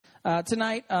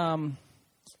Tonight,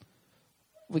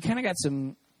 we kind of got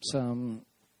some,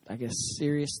 I guess,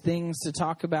 serious things to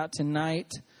talk about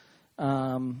tonight.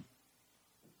 I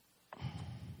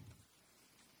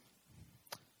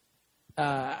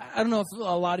don't know if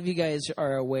a lot of you guys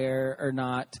are aware or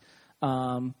not.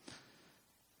 One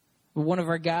of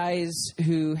our guys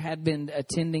who had been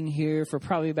attending here for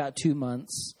probably about 2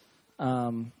 months,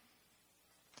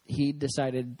 he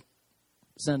decided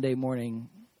Sunday morning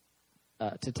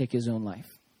to take his own life.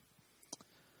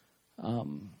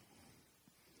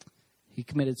 He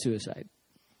committed suicide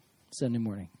Sunday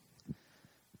morning.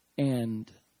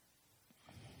 And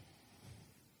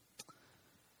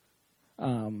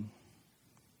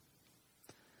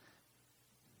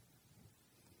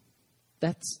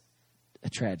that's a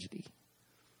tragedy.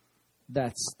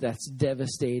 That's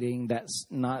devastating. That's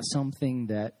not something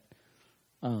that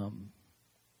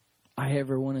I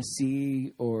ever want to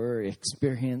see or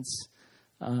experience.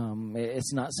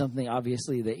 It's not something,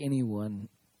 obviously, that anyone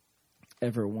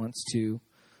ever wants to.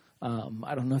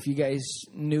 I don't know if you guys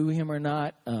knew him or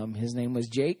not. His name was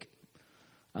Jake.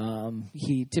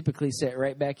 He typically sat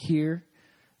right back here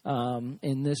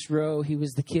in this row. He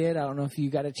was the kid. I don't know if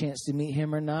you got a chance to meet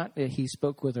him or not. He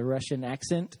spoke with a Russian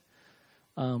accent,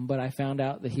 but I found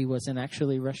out that he wasn't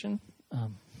actually Russian,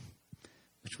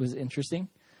 which was interesting.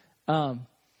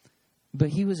 But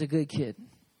he was a good kid.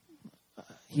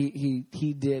 He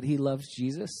loved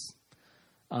Jesus.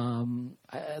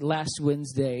 Last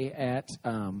Wednesday at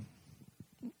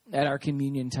our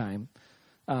communion time,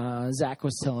 Zach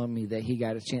was telling me that he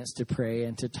got a chance to pray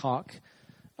and to talk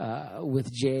with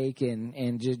Jake,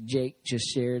 and Jake just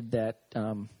shared that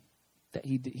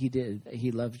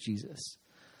he loved Jesus.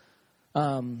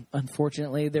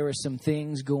 Unfortunately, there were some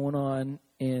things going on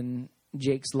in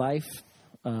Jake's life.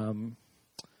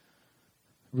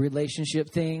 Relationship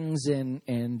things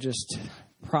and just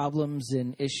problems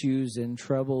and issues and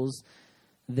troubles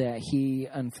that he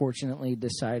unfortunately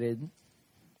decided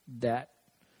that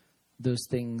those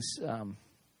things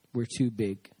were too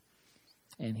big,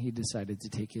 and he decided to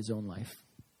take his own life.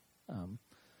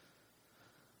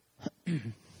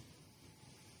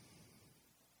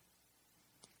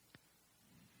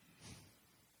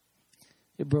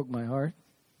 It broke my heart.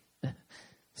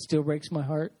 Still breaks my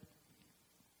heart.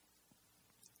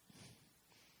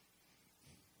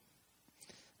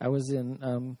 I was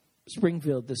in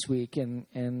Springfield this week, and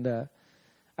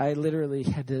I literally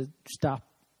had to stop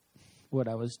what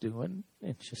I was doing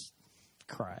and just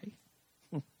cry.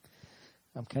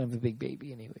 I'm kind of a big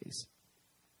baby anyways.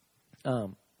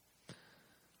 But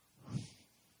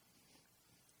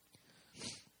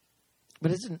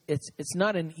it's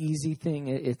not an easy thing.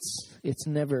 It's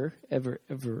never, ever,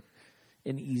 ever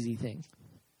an easy thing.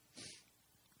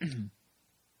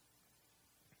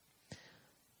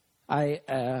 I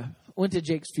went to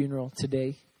Jake's funeral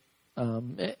today.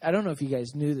 I don't know if you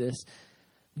guys knew this.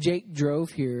 Jake drove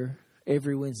here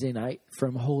every Wednesday night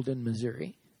from Holden,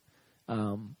 Missouri.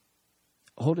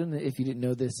 Holden, if you didn't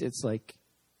know this, it's like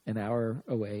an hour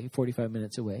away, 45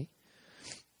 minutes away.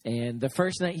 And the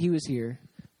first night he was here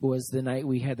was the night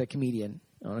we had the comedian.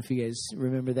 I don't know if you guys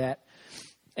remember that.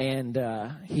 And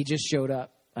he just showed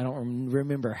up. I don't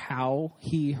remember how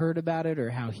he heard about it or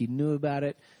how he knew about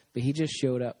it. But he just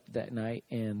showed up that night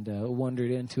and wandered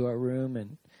into our room,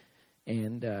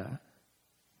 and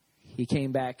he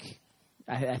came back.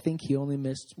 I think he only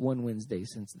missed one Wednesday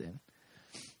since then.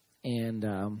 And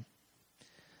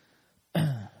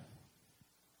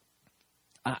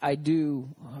I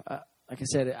do, like I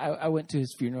said, I went to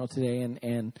his funeral today,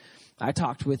 and I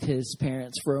talked with his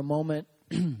parents for a moment.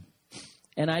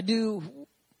 And I do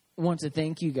want to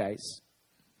thank you guys.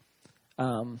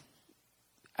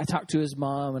 I talked to his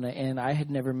mom, and I had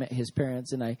never met his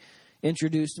parents, and I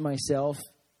introduced myself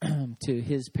to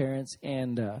his parents,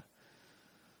 and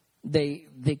they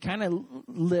kind of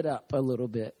lit up a little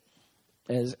bit,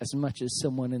 as much as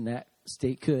someone in that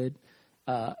state could.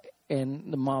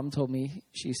 And the mom told me,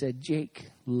 she said, Jake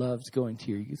loves going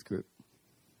to your youth group.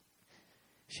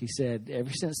 She said, ever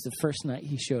since the first night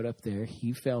he showed up there,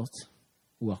 he felt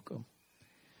welcome.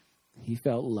 He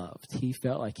felt loved. He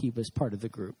felt like he was part of the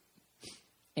group.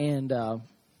 And I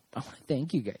want to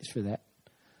thank you guys for that.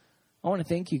 I want to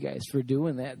thank you guys for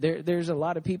doing that. There's a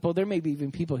lot of people, there may be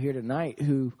even people here tonight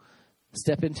who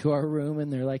step into our room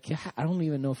and they're like, I don't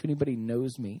even know if anybody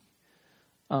knows me.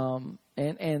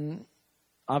 And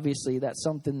obviously that's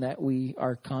something that we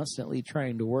are constantly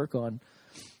trying to work on.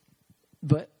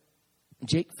 But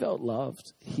Jake felt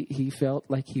loved. He felt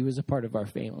like he was a part of our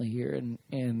family here.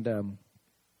 And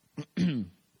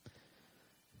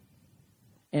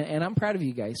I'm proud of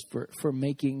you guys for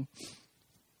making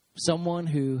someone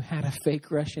who had a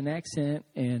fake Russian accent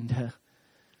and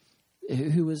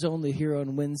who was only here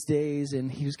on Wednesdays,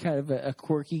 and he was kind of a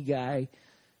quirky guy,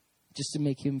 just to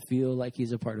make him feel like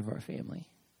he's a part of our family.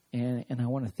 And I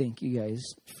want to thank you guys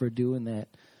for doing that.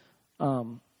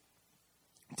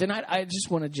 Tonight, I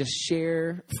just want to just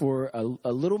share for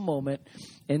a little moment,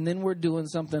 and then we're doing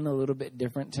something a little bit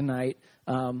different tonight.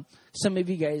 Some of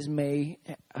you guys may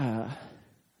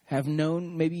have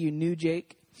known, maybe you knew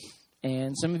Jake,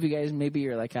 and some of you guys maybe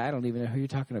you're like, I don't even know who you're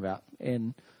talking about,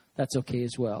 and that's okay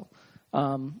as well.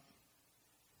 But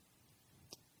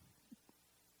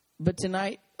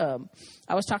tonight,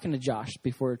 I was talking to Josh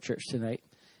before church tonight,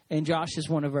 and Josh is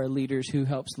one of our leaders who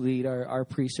helps lead our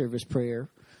pre-service prayer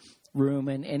room,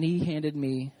 and he handed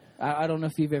me, I don't know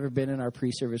if you've ever been in our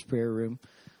pre-service prayer room,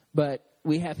 but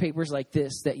we have papers like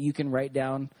this that you can write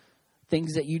down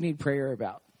things that you need prayer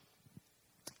about.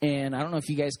 And I don't know if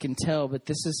you guys can tell, but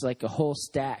this is like a whole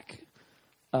stack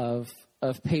of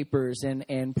papers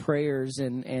and prayers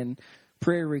and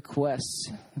prayer requests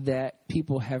that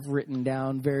people have written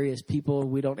down, various people.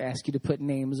 We don't ask you to put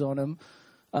names on them,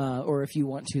 or if you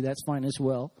want to, that's fine as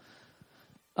well.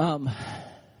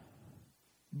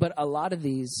 But a lot of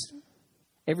these,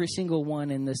 every single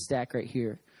one in this stack right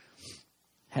here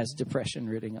has depression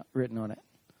written on it.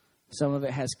 Some of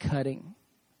it has cutting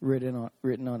written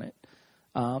on it.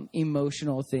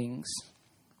 Emotional things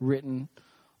written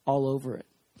all over it.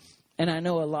 And I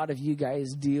know a lot of you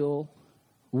guys deal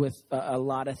with a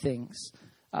lot of things.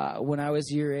 When I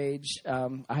was your age,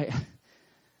 I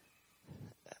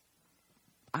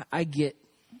get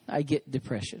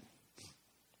depression.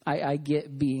 I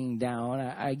get being down.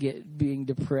 I get being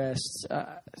depressed.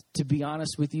 To be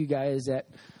honest with you guys, at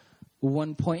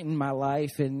one point in my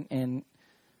life, and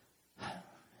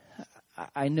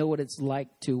I know what it's like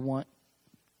to want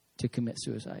to commit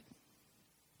suicide,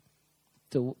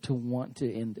 to want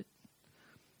to end it,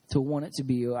 to want it to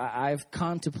be you. I've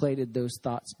contemplated those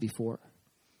thoughts before.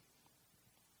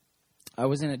 I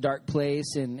was in a dark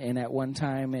place, and at one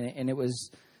time, and it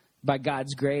was by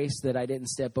God's grace that I didn't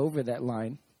step over that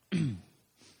line.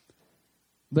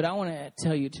 But I want to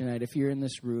tell you tonight, if you're in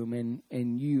this room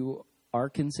and you are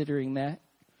considering that,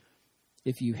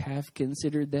 if you have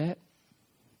considered that,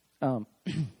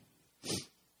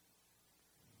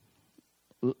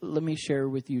 let me share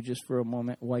with you just for a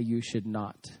moment why you should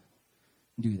not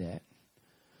do that.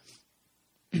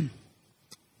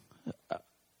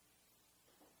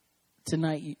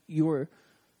 Tonight, your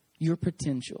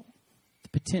potential, the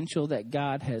potential that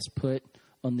God has put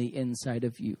on the inside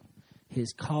of you,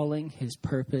 His calling, His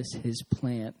purpose, His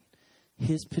plan,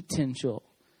 His potential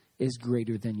is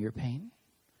greater than your pain.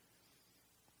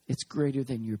 It's greater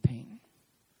than your pain.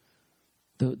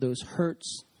 Those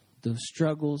hurts, those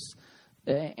struggles,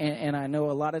 and I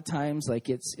know a lot of times, like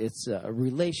it's a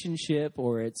relationship,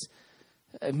 or it's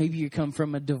maybe you come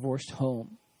from a divorced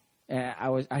home.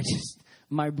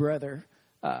 My brother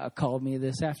called me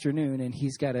this afternoon, and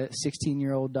he's got a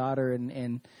 16-year-old daughter,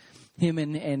 and him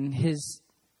and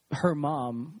her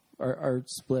mom are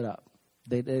split up.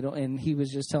 They don't, and he was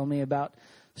just telling me about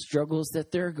struggles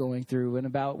that they're going through and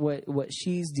about what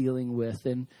she's dealing with,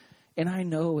 and I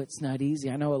know it's not easy.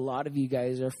 I know a lot of you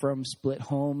guys are from split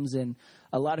homes, and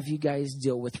a lot of you guys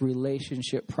deal with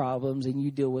relationship problems, and you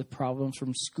deal with problems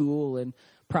from school and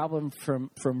problems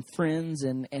from friends,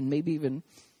 and maybe even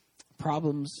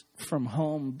problems from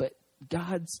home. But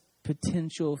God's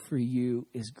potential for you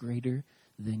is greater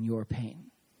than your pain.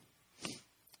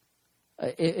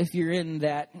 If you're in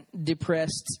that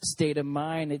depressed state of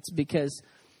mind,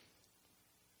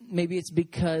 maybe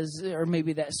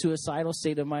that suicidal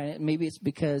state of mind, maybe it's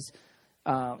because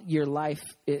your life,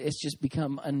 it's just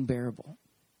become unbearable.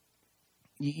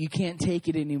 You can't take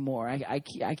it anymore. I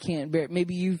can't bear it.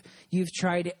 Maybe you've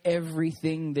tried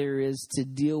everything there is to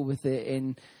deal with it,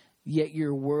 and yet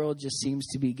your world just seems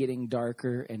to be getting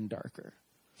darker and darker.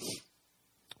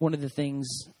 One of the things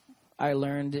I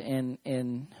learned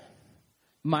in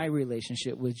my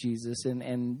relationship with Jesus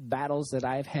and battles that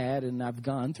I've had and I've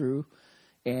gone through,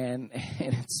 and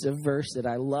it's a verse that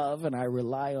I love and I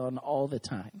rely on all the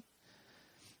time.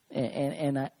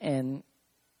 And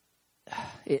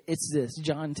it's this,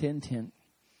 John 10:10.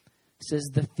 It says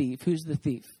the thief. Who's the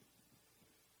thief?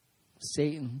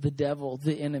 Satan, the devil,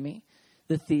 the enemy,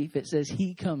 the thief. It says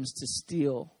he comes to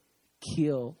steal,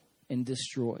 kill, and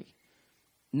destroy.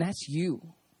 And that's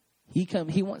you. He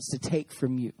wants to take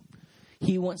from you.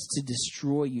 He wants to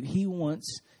destroy you. He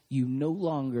wants you no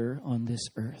longer on this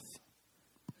earth.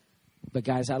 But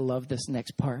guys, I love this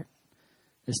next part.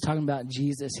 It's talking about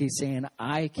Jesus. He's saying,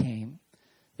 I came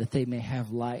that they may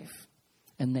have life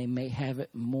and they may have it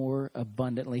more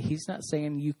abundantly. He's not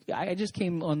saying I just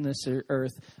came on this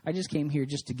earth. I just came here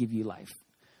just to give you life.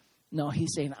 No,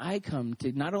 he's saying I come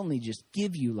to not only just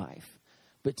give you life,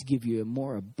 but to give you a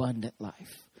more abundant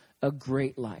life, a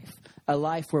great life, a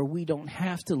life where we don't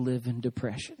have to live in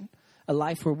depression, a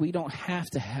life where we don't have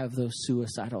to have those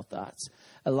suicidal thoughts,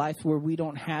 a life where we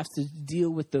don't have to deal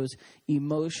with those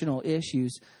emotional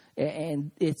issues.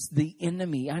 And it's the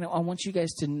enemy. I want you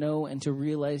guys to know and to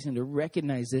realize and to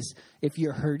recognize this. If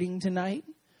you're hurting tonight,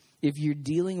 if you're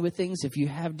dealing with things, if you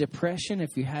have depression,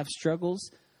 if you have struggles,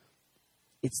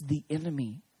 it's the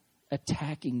enemy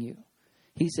attacking you.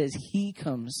 He says he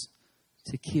comes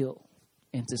to kill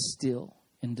and to steal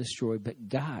and destroy. But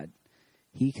God,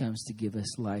 he comes to give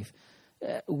us life.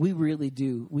 We really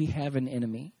do. We have an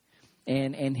enemy.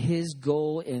 And his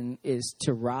goal is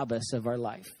to rob us of our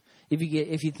life.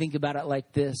 If you think about it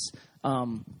like this,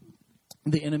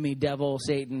 the enemy, devil,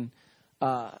 Satan,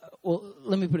 well,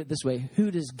 let me put it this way. Who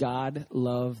does God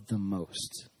love the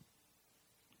most?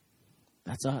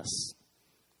 That's us.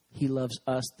 He loves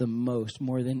us the most,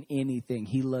 more than anything.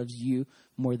 He loves you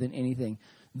more than anything.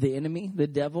 The enemy, the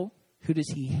devil, who does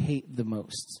he hate the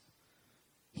most?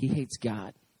 He hates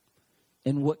God.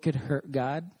 And what could hurt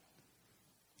God?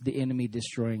 The enemy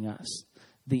destroying us.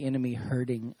 The enemy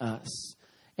hurting us.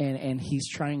 And he's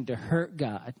trying to hurt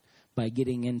God by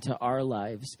getting into our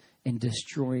lives and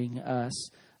destroying us.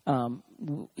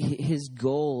 His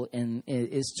goal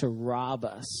is to rob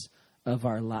us of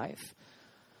our life.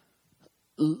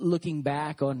 Looking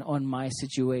back on my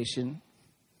situation,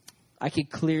 I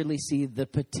could clearly see the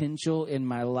potential in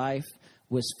my life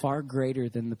was far greater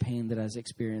than the pain that I was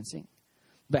experiencing.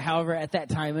 But however, at that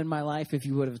time in my life, if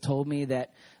you would have told me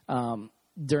that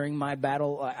during my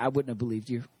battle, I wouldn't have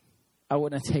believed you. I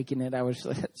wouldn't have taken it. I was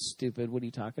like, that's stupid. What are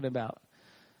you talking about?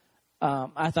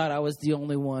 I thought I was the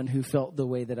only one who felt the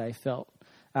way that I felt.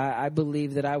 I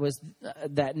believed that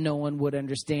that no one would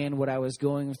understand what I was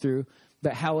going through.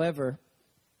 But however,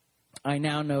 I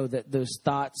now know that those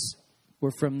thoughts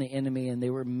were from the enemy and they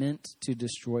were meant to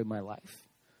destroy my life.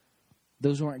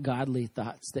 Those weren't godly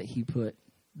thoughts that he put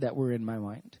that were in my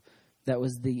mind. That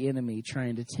was the enemy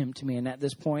trying to tempt me. And at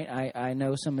this point, I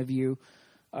know some of you,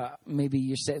 maybe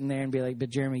you're sitting there and be like, but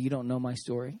Jeremy, you don't know my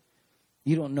story.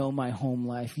 You don't know my home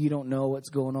life. You don't know what's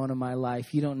going on in my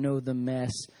life. You don't know the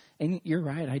mess. And you're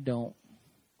right, I don't.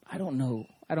 I don't know.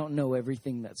 I don't know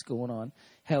everything that's going on.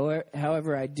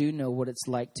 However, I do know what it's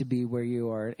like to be where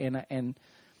you are. And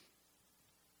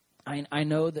I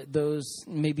know that those,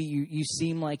 maybe you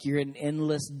seem like you're in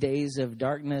endless days of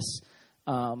darkness.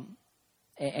 And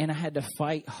I had to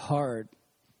fight hard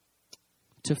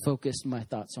to focus my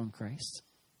thoughts on Christ.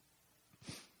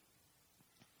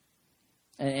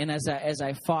 And as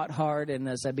I fought hard and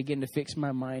as I began to fix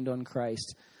my mind on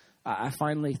Christ, I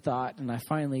finally thought and I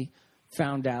finally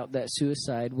found out that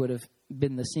suicide would have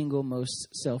been the single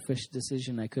most selfish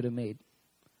decision I could have made.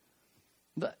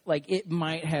 But, like, it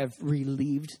might have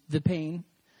relieved the pain,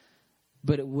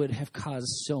 but it would have caused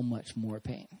so much more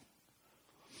pain.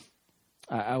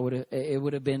 It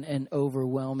would have been an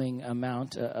overwhelming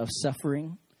amount of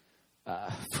suffering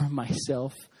for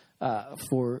myself,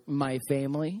 for my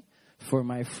family, for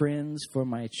my friends, for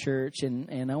my church.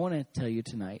 And I want to tell you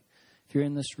tonight, if you're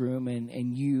in this room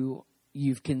and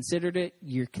you've considered it,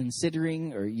 you're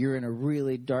considering, or you're in a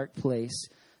really dark place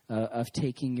of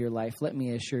taking your life, let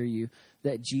me assure you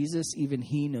that Jesus, even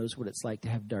he knows what it's like to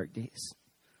have dark days.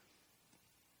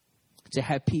 To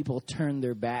have people turn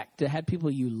their back, to have people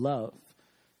you love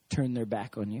turn their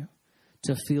back on you,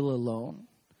 to feel alone,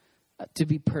 to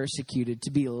be persecuted,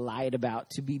 to be lied about,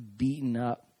 to be beaten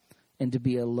up, and to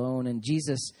be alone. And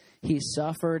Jesus, he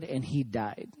suffered and he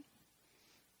died.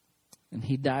 And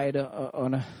he died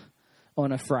on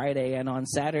a Friday, and on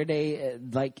Saturday,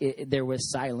 there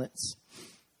was silence.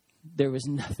 There was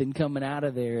nothing coming out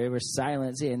of there. There was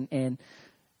silence, and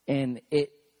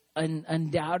it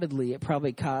undoubtedly it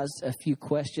probably caused a few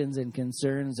questions and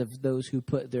concerns of those who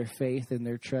put their faith and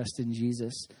their trust in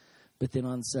Jesus. But then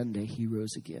on Sunday, he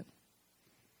rose again,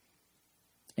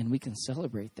 and we can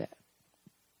celebrate that.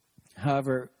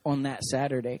 However, on that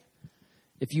Saturday,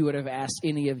 if you would have asked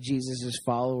any of Jesus'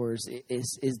 followers,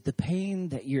 is the pain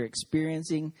that you're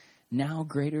experiencing now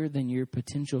greater than your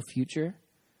potential future?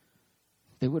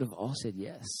 They would have all said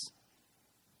yes.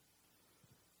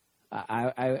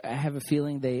 I have a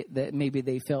feeling that maybe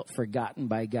they felt forgotten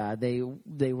by God.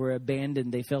 They were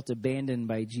abandoned. They felt abandoned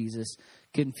by Jesus,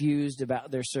 confused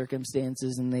about their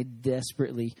circumstances, and they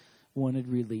desperately wanted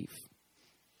relief.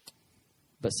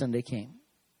 But Sunday came.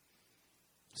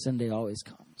 Sunday always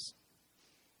comes.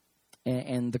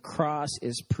 And the cross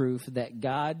is proof that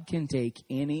God can take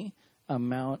any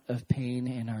amount of pain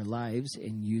in our lives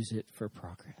and use it for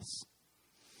progress.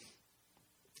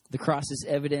 The cross is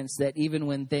evidence that even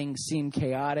when things seem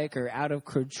chaotic or out of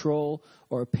control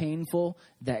or painful,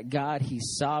 that God,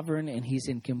 He's sovereign and He's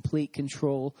in complete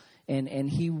control, and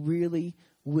He really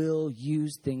will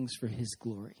use things for His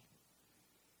glory.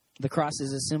 The cross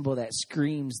is a symbol that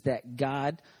screams that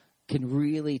God can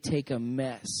really take a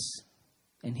mess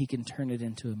and He can turn it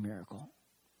into a miracle.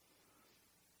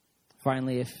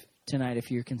 Finally, if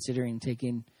you're considering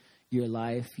taking your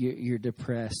life, you're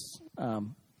depressed,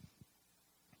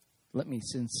 let me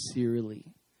sincerely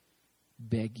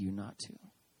beg you not to.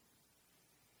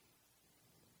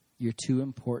 You're too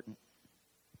important.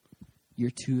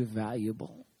 You're too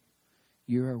valuable.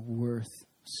 You are worth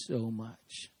so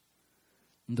much.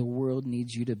 The world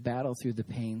needs you to battle through the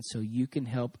pain so you can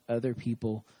help other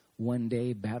people one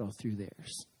day battle through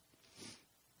theirs.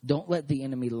 Don't let the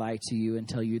enemy lie to you and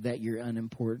tell you that you're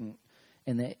unimportant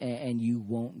and you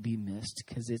won't be missed,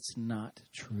 because it's not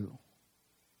true.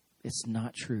 It's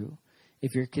not true.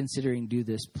 If you're considering do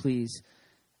this, please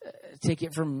take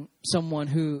it from someone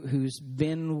who's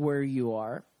been where you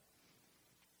are.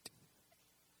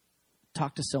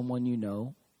 Talk to someone you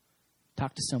know.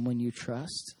 Talk to someone you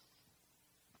trust.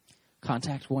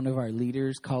 Contact one of our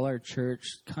leaders. Call our church.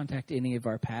 Contact any of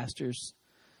our pastors.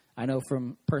 I know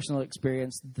from personal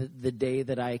experience, the day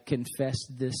that I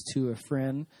confessed this to a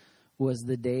friend was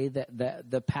the day that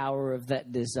the power of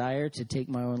that desire to take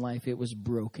my own life, it was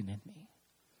broken in me.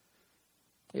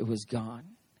 It was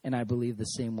gone. And I believe the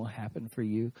same will happen for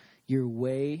you. You're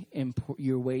way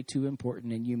too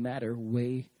important, and you matter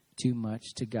way too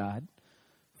much to God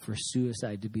for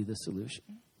suicide to be the solution.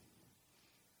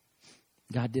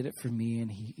 God did it for me,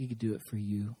 and He could do it for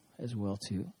you as well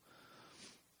too.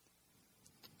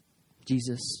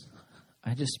 Jesus,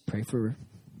 I just pray for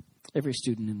every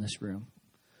student in this room.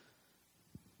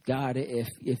 God,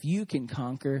 if you can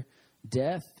conquer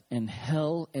death and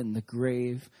hell and the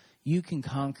grave, you can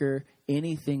conquer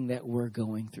anything that we're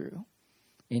going through.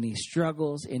 Any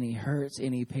struggles, any hurts,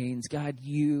 any pains. God,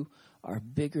 you are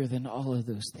bigger than all of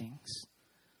those things.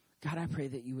 God, I pray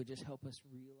that you would just help us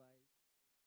realize.